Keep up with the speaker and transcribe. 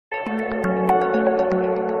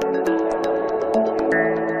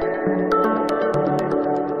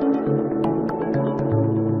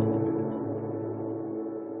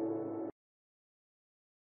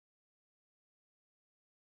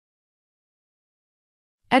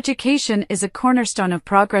Education is a cornerstone of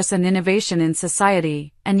progress and innovation in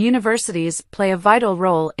society, and universities play a vital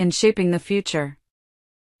role in shaping the future.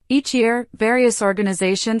 Each year, various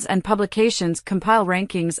organizations and publications compile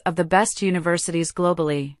rankings of the best universities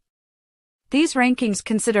globally. These rankings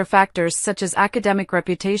consider factors such as academic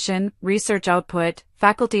reputation, research output,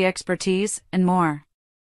 faculty expertise, and more.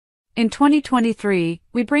 In 2023,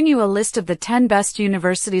 we bring you a list of the 10 best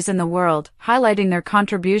universities in the world, highlighting their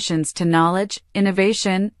contributions to knowledge,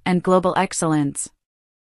 innovation, and global excellence.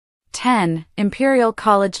 10. Imperial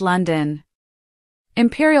College London.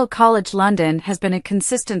 Imperial College London has been a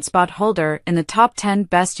consistent spot holder in the top 10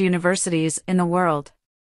 best universities in the world.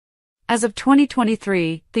 As of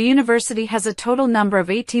 2023, the university has a total number of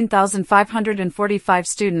 18,545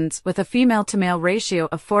 students with a female-to-male ratio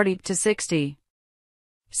of 40:60.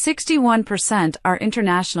 61% are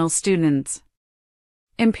international students.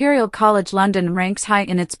 Imperial College London ranks high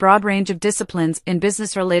in its broad range of disciplines in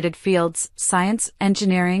business-related fields, science,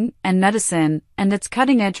 engineering, and medicine, and its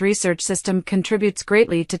cutting-edge research system contributes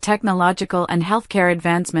greatly to technological and healthcare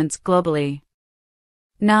advancements globally.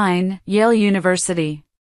 9. Yale University.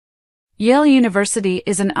 Yale University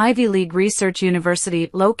is an Ivy League research university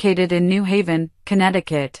located in New Haven,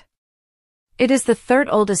 Connecticut. It is the third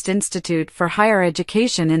oldest institute for higher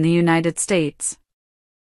education in the United States.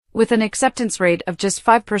 With an acceptance rate of just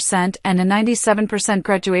 5% and a 97%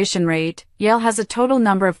 graduation rate, Yale has a total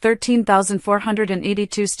number of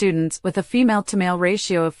 13,482 students with a female-to-male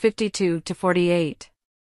ratio of 52:48.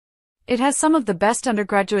 It has some of the best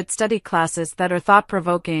undergraduate study classes that are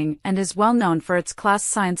thought-provoking and is well known for its class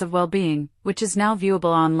Science of Well-Being, which is now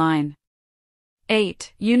viewable online.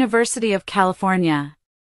 8. University of California.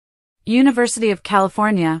 University of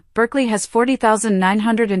California, Berkeley has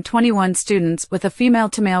 40,921 students with a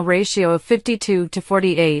female-to-male ratio of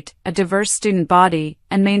 52:48, a diverse student body,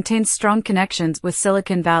 and maintains strong connections with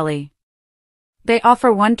Silicon Valley. They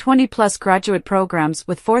offer 120-plus graduate programs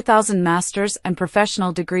with 4,000 master's and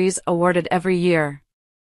professional degrees awarded every year.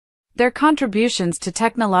 Their contributions to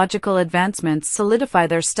technological advancements solidify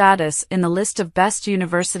their status in the list of best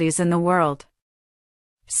universities in the world.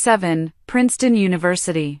 7. Princeton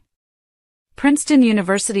University. Princeton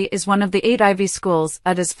University is one of the 8 Ivy schools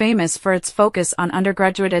that is famous for its focus on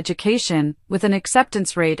undergraduate education, with an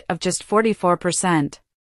acceptance rate of just 44%.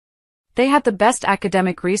 They have the best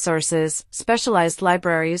academic resources, specialized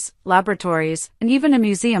libraries, laboratories, and even a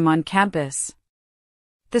museum on campus.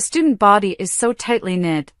 The student body is so tightly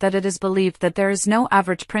knit that it is believed that there is no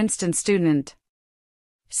average Princeton student.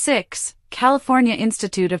 6. California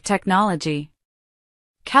Institute of Technology.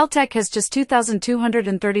 Caltech has just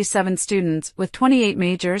 2,237 students with 28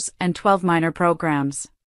 majors and 12 minor programs.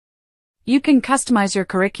 You can customize your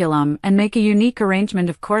curriculum and make a unique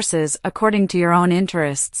arrangement of courses according to your own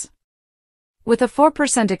interests. With a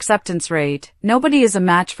 4% acceptance rate, nobody is a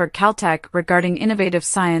match for Caltech regarding innovative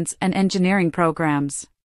science and engineering programs.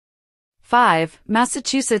 5.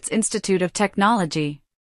 Massachusetts Institute of Technology.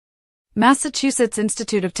 Massachusetts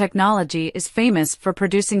Institute of Technology is famous for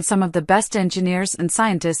producing some of the best engineers and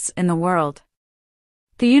scientists in the world.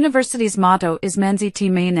 The university's motto is Mens et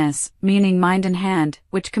Manus, meaning mind and hand,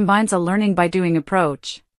 which combines a learning by doing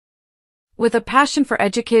approach. With a passion for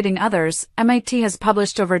educating others, MIT has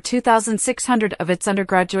published over 2,600 of its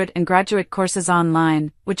undergraduate and graduate courses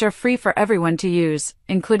online, which are free for everyone to use,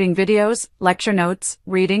 including videos, lecture notes,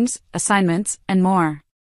 readings, assignments, and more.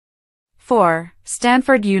 4.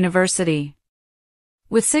 Stanford University.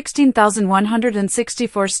 With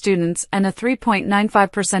 16,164 students and a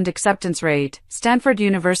 3.95% acceptance rate, Stanford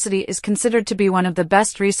University is considered to be one of the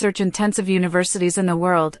best research-intensive universities in the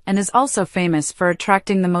world and is also famous for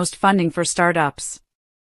attracting the most funding for startups.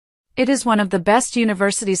 It is one of the best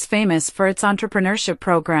universities famous for its entrepreneurship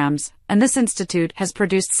programs, and this institute has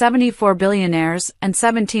produced 74 billionaires and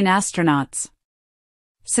 17 astronauts.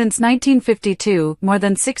 Since 1952, more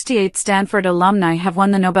than 68 Stanford alumni have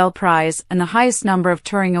won the Nobel Prize and the highest number of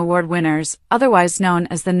Turing Award winners, otherwise known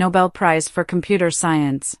as the Nobel Prize for Computer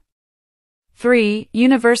Science. 3.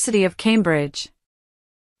 University of Cambridge.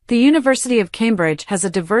 The University of Cambridge has a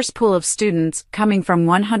diverse pool of students coming from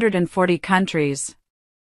 140 countries.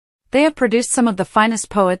 They have produced some of the finest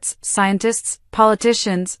poets, scientists,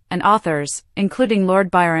 politicians, and authors, including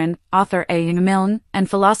Lord Byron, author A. Milne, and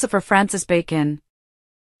philosopher Francis Bacon.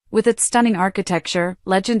 With its stunning architecture,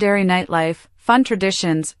 legendary nightlife, fun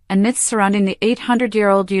traditions, and myths surrounding the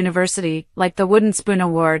 800-year-old university, like the Wooden Spoon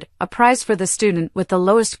Award, a prize for the student with the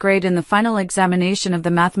lowest grade in the final examination of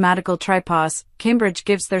the mathematical tripos. Cambridge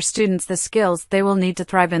gives their students the skills they will need to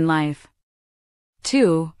thrive in life.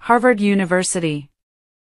 2. Harvard University.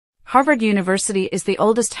 Harvard University is the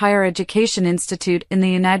oldest higher education institute in the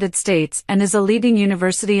United States and is a leading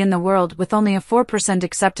university in the world with only a 4%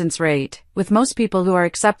 acceptance rate, with most people who are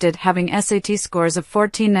accepted having SAT scores of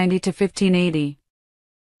 1490 to 1580.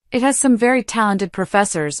 It has some very talented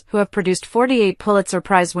professors who have produced 48 Pulitzer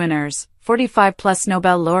Prize winners, 45 plus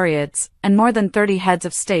Nobel laureates, and more than 30 heads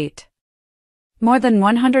of state. More than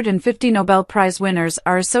 150 Nobel Prize winners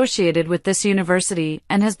are associated with this university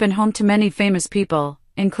and has been home to many famous people,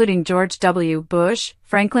 including George W. Bush,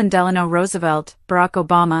 Franklin Delano Roosevelt, Barack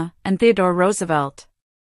Obama, and Theodore Roosevelt.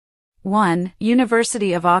 1.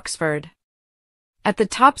 University of Oxford. At the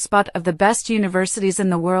top spot of the best universities in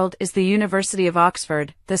the world is the University of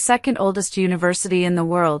Oxford, the second oldest university in the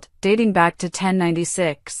world, dating back to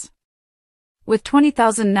 1096. With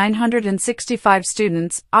 20,965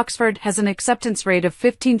 students, Oxford has an acceptance rate of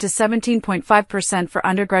 15 to 17.5% for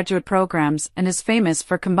undergraduate programs and is famous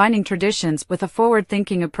for combining traditions with a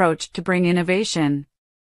forward-thinking approach to bring innovation.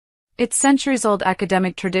 Its centuries-old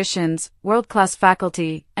academic traditions, world-class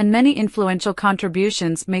faculty, and many influential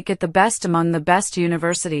contributions make it the best among the best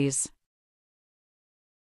universities.